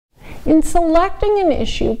In selecting an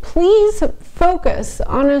issue, please focus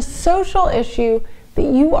on a social issue that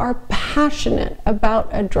you are passionate about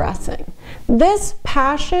addressing. This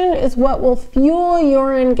passion is what will fuel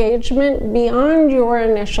your engagement beyond your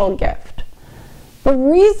initial gift. The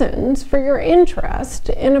reasons for your interest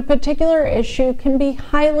in a particular issue can be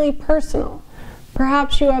highly personal.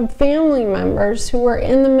 Perhaps you have family members who were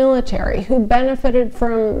in the military who benefited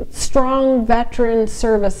from strong veteran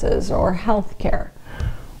services or health care.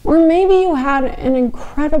 Or maybe you had an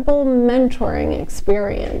incredible mentoring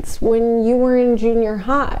experience when you were in junior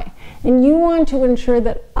high, and you want to ensure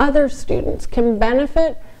that other students can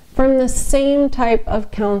benefit from the same type of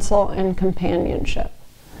counsel and companionship.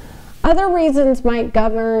 Other reasons might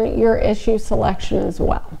govern your issue selection as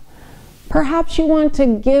well. Perhaps you want to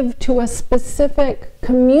give to a specific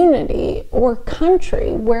community or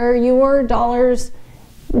country where your dollars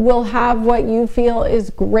will have what you feel is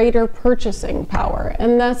greater purchasing power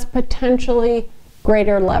and thus potentially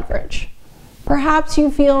greater leverage. Perhaps you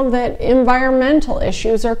feel that environmental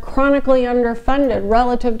issues are chronically underfunded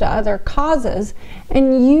relative to other causes,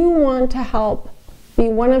 and you want to help be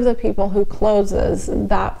one of the people who closes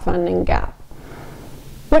that funding gap.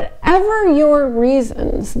 Whatever your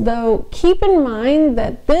reasons, though, keep in mind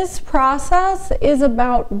that this process is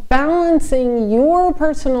about balancing your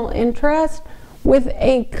personal interest with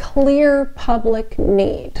a clear public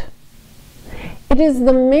need. It is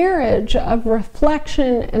the marriage of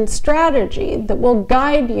reflection and strategy that will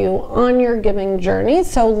guide you on your giving journey,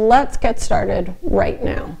 so let's get started right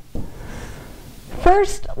now.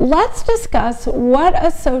 First, let's discuss what a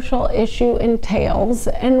social issue entails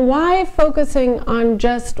and why focusing on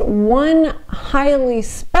just one highly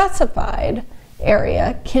specified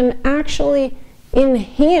area can actually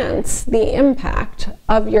enhance the impact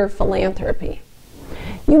of your philanthropy.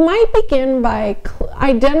 You might begin by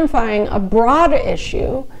identifying a broad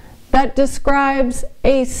issue that describes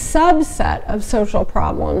a subset of social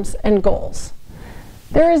problems and goals.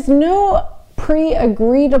 There is no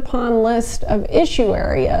pre-agreed upon list of issue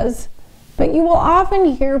areas, but you will often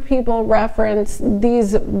hear people reference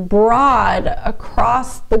these broad,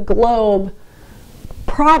 across the globe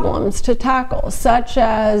problems to tackle, such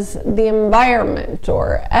as the environment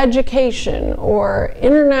or education or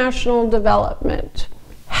international development,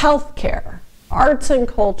 healthcare, arts and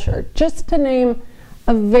culture, just to name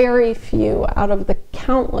a very few out of the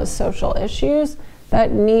countless social issues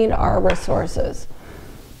that need our resources.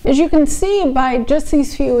 As you can see by just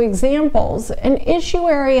these few examples, an issue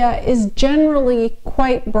area is generally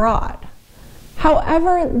quite broad.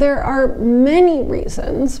 However, there are many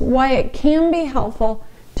reasons why it can be helpful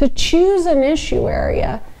to choose an issue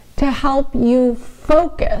area to help you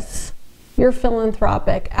focus your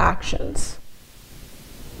philanthropic actions.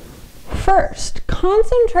 First,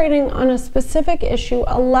 concentrating on a specific issue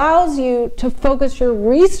allows you to focus your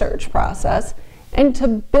research process and to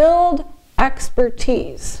build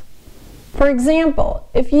expertise. For example,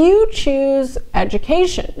 if you choose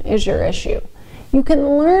education as your issue, you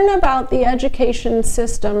can learn about the education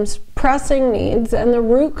system's pressing needs and the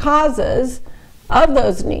root causes of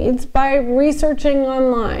those needs by researching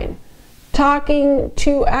online, talking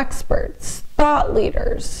to experts, thought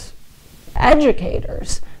leaders,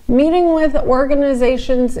 educators, meeting with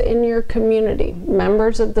organizations in your community,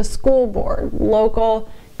 members of the school board, local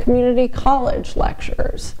community college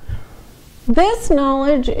lecturers. This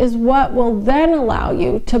knowledge is what will then allow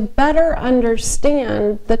you to better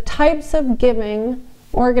understand the types of giving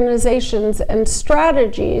organizations and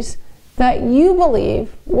strategies that you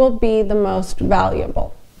believe will be the most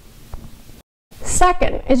valuable.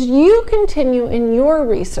 Second, as you continue in your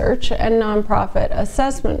research and nonprofit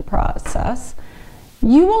assessment process,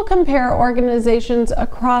 you will compare organizations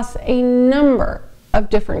across a number of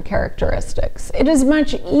different characteristics. It is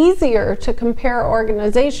much easier to compare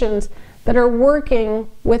organizations that are working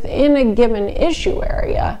within a given issue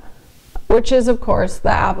area, which is, of course, the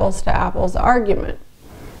apples to apples argument.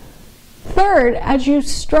 Third, as you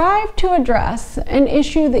strive to address an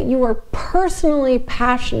issue that you are personally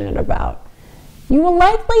passionate about, you will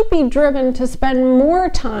likely be driven to spend more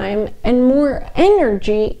time and more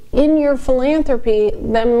energy in your philanthropy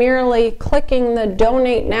than merely clicking the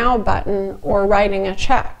Donate Now button or writing a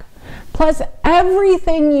check. Plus,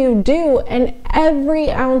 everything you do and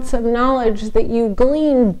every ounce of knowledge that you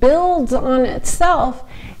glean builds on itself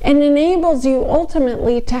and enables you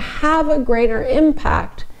ultimately to have a greater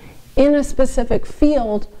impact in a specific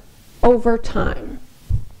field over time.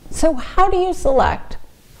 So how do you select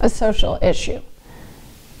a social issue?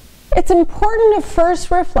 It's important to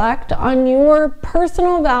first reflect on your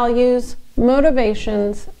personal values,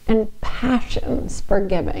 motivations, and passions for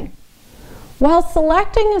giving. While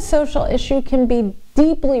selecting a social issue can be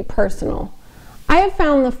deeply personal, I have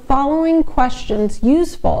found the following questions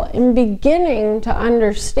useful in beginning to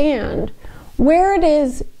understand where it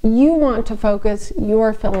is you want to focus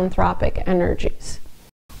your philanthropic energies.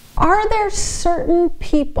 Are there certain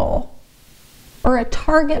people or a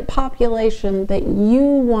target population that you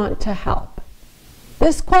want to help?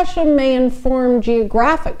 This question may inform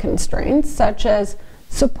geographic constraints, such as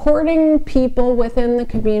supporting people within the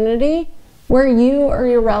community where you or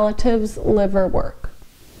your relatives live or work.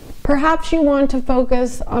 Perhaps you want to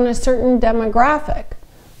focus on a certain demographic,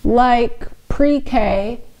 like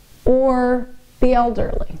pre-K or the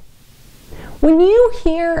elderly. When you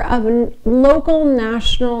hear of local,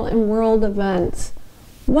 national, and world events,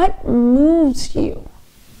 what moves you?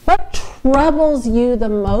 What troubles you the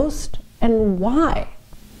most, and why?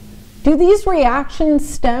 Do these reactions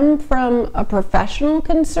stem from a professional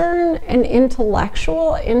concern, an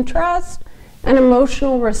intellectual interest, an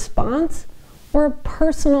emotional response, or a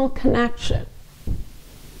personal connection?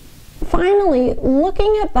 Finally,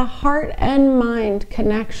 looking at the heart and mind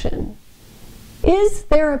connection, is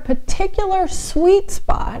there a particular sweet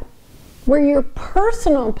spot where your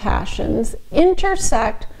personal passions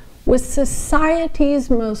intersect with society's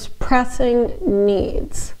most pressing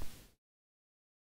needs?